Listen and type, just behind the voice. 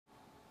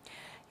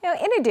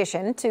In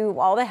addition to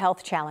all the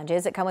health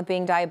challenges that come with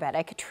being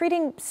diabetic,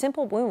 treating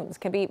simple wounds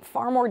can be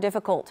far more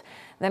difficult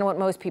than what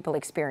most people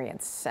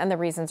experience, and the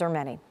reasons are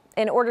many.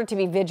 In order to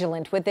be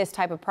vigilant with this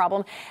type of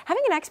problem,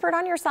 having an expert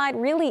on your side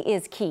really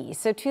is key.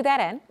 So to that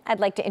end,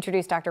 I'd like to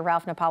introduce Dr.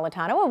 Ralph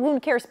Napolitano, a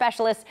wound care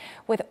specialist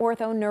with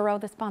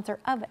OrthoNeuro, the sponsor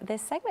of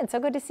this segment. So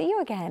good to see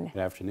you again.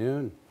 Good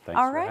afternoon. Thanks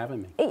for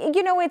having me.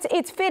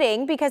 It's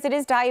fitting because it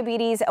is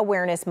Diabetes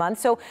Awareness Month.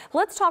 So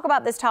let's talk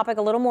about this topic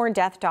a little more in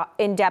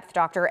depth,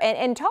 doctor,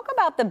 and talk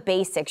about the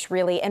basics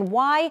really and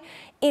why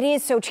it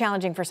is so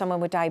challenging for someone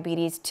with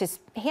diabetes to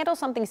handle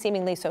something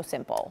seemingly so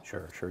simple.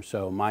 Sure.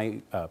 So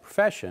my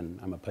profession,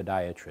 I'm a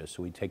podiatrist,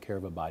 so we take care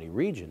of a body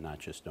region, not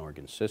just an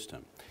organ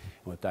system.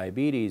 And with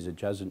diabetes, it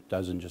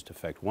doesn't just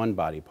affect one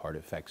body part, it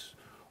affects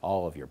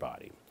all of your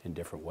body in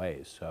different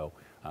ways. So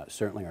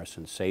certainly our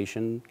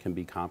sensation can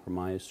be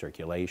compromised,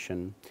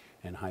 circulation,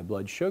 and high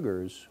blood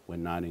sugars,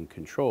 when not in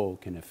control,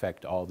 can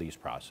affect all these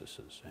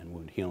processes. And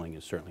wound healing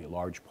is certainly a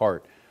large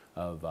part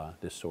of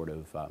this sort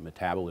of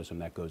metabolism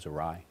that goes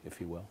awry, if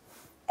you will.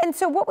 And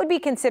so what would be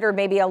considered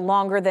maybe a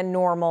longer than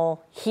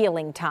normal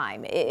healing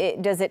time?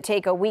 Does it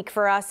take a week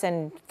for us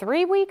and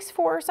 3 weeks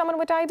for someone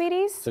with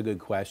diabetes? It's a good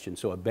question.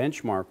 So a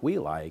benchmark we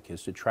like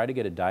is to try to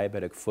get a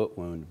diabetic foot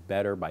wound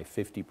better by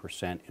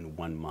 50% in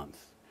 1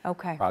 month.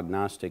 Okay.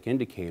 Prognostic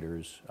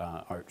indicators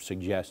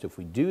suggest if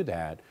we do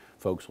that,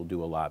 folks will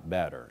do a lot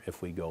better.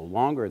 If we go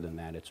longer than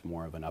that, it's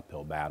more of an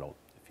uphill battle,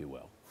 if you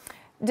will.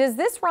 Does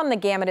this run the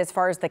gamut as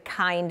far as the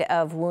kind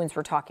of wounds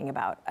we're talking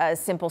about? A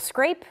simple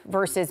scrape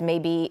versus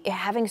maybe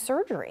having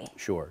surgery?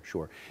 Sure.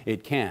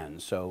 It can.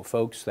 So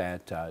folks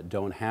that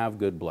don't have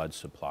good blood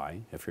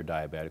supply, if you're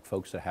diabetic,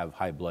 folks that have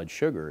high blood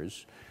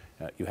sugars,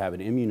 you have an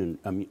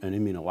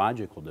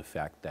immunological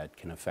defect that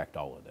can affect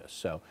all of this.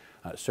 So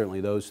certainly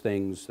those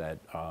things that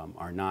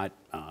are not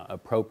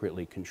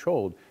appropriately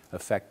controlled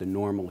affect the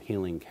normal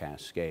healing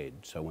cascade.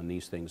 So when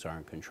these things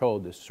aren't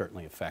controlled, this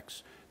certainly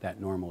affects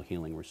that normal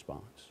healing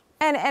response.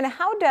 And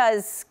how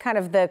does kind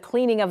of the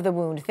cleaning of the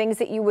wound, things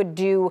that you would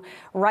do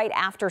right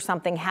after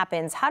something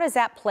happens, how does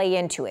that play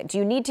into it? Do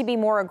you need to be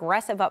more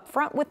aggressive up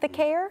front with the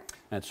care?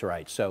 That's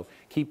right. So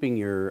keeping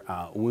your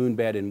wound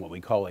bed in what we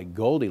call a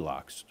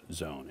Goldilocks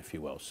zone, if you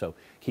will. So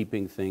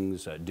keeping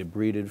things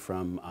debrided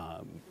from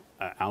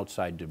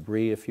outside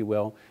debris, if you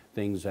will,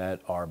 things that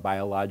are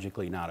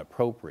biologically not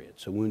appropriate.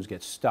 So wounds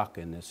get stuck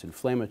in this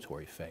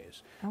inflammatory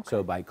phase. Okay.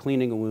 So by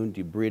cleaning a wound,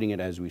 debriding it,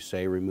 as we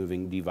say,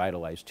 removing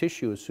devitalized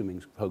tissue,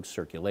 assuming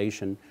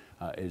post-circulation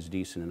is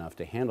decent enough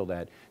to handle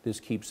that, this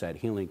keeps that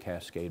healing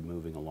cascade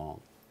moving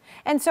along.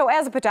 And so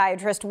as a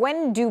podiatrist,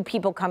 when do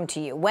people come to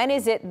you? When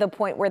is it the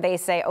point where they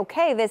say,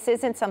 okay, this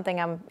isn't something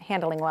I'm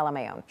handling well on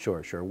my own?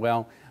 Sure.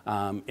 Well,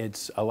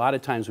 it's a lot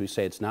of times we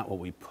say it's not what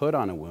we put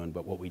on a wound,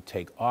 but what we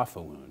take off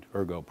a wound,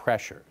 ergo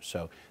pressure.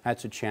 So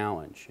that's a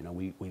challenge.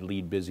 We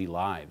lead busy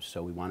lives,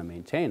 so we want to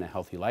maintain a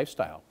healthy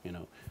lifestyle,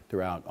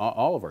 throughout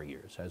all of our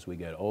years as we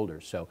get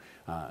older. So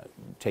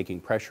taking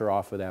pressure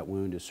off of that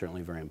wound is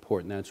certainly very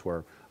important. That's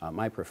where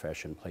my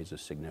profession plays a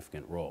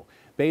significant role.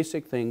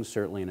 Basic things,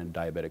 certainly in a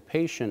diabetic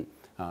patient,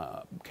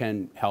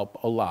 can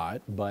help a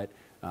lot, but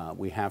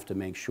we have to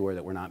make sure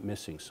that we're not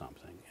missing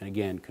something. And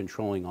again,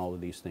 controlling all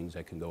of these things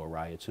that can go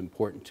awry, it's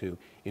important to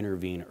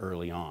intervene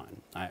early on.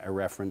 I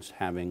reference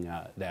having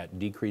that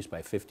decrease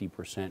by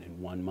 50% in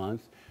 1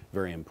 month,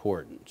 very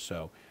important.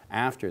 So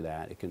after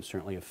that, it can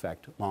certainly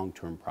affect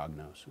long-term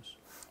prognosis.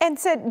 And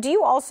so do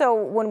you also,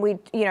 when we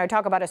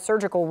talk about a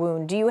surgical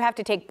wound, do you have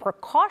to take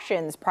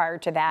precautions prior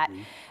to that,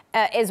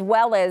 as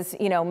well as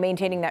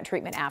maintaining that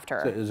treatment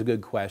after? So it's a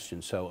good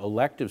question. So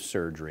elective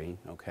surgery,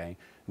 okay,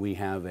 we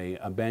have a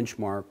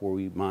benchmark where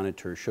we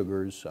monitor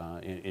sugars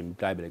in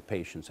diabetic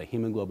patients, a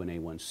hemoglobin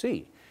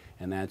A1C,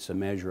 and that's a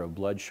measure of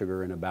blood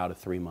sugar in about a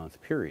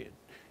 3-month period.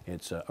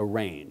 It's a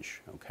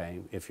range, okay?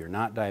 If you're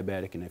not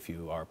diabetic and if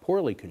you are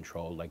poorly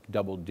controlled, like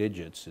double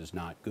digits is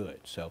not good.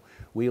 So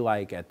we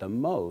like at the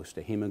most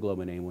a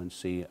hemoglobin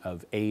A1C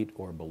of 8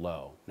 or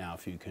below. Now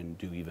if you can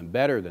do even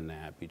better than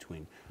that,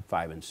 between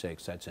 5 and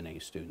 6, that's an A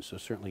student. So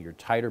certainly your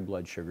tighter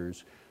blood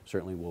sugars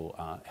certainly will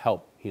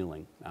help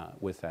healing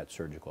with that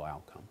surgical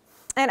outcome.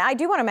 And I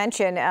do want to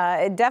mention,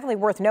 definitely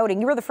worth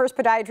noting, you were the first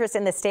podiatrist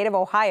in the state of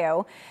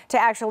Ohio to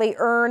actually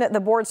earn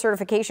the board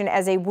certification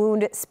as a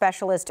wound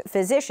specialist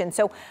physician.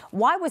 So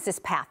why was this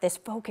path, this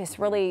focus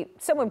really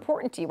so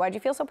important to you? Why did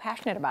you feel so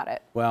passionate about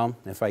it? Well,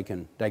 if I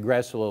can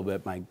digress a little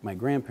bit, my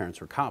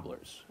grandparents were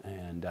cobblers.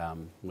 And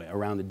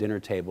around the dinner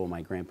table,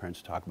 my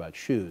grandparents talk about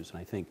shoes. And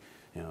I think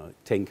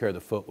taking care of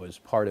the foot was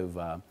part of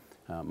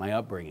my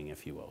upbringing,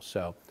 if you will.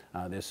 So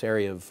this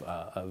area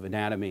of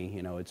anatomy,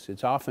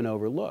 it's often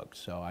overlooked.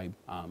 So I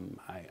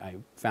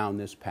found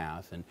this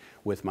path, and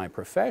with my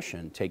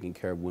profession, taking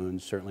care of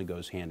wounds certainly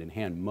goes hand in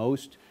hand.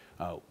 Most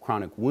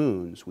chronic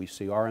wounds we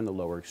see are in the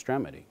lower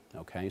extremity.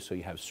 Okay, so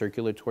you have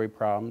circulatory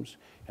problems,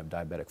 you have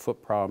diabetic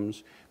foot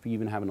problems. If you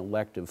even have an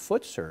elective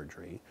foot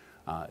surgery,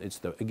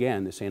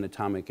 again, this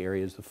anatomic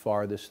area is the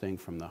farthest thing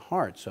from the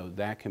heart, so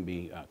that can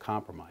be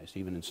compromised,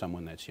 even in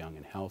someone that's young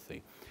and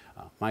healthy.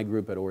 My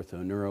group at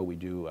OrthoNeuro, we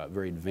do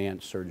very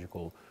advanced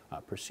surgical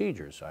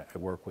procedures. I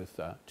work with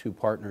 2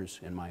 partners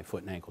in my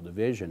foot and ankle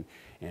division,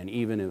 and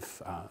even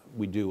if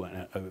we do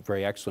a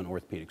very excellent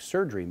orthopedic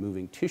surgery,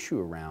 moving tissue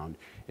around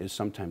is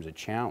sometimes a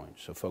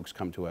challenge. So folks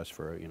come to us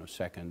for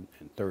second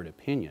and third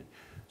opinion.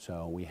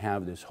 So we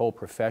have this whole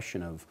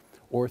profession of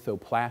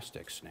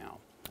orthoplastics now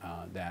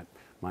that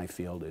my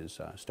field is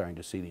starting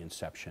to see the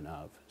inception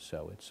of.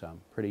 So it's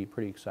pretty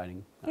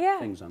exciting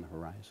things on the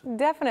horizon.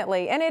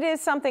 Definitely. And it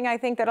is something I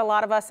think that a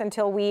lot of us,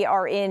 until we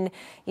are in,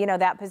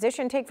 that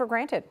position, take for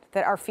granted,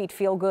 that our feet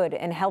feel good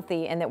and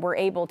healthy and that we're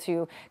able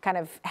to kind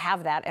of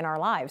have that in our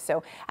lives.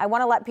 So I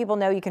want to let people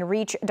know you can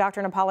reach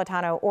Dr.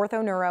 Napolitano.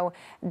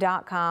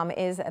 OrthoNeuro.com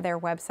is their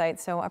website.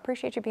 So I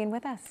appreciate you being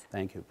with us.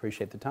 Thank you.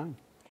 Appreciate the time.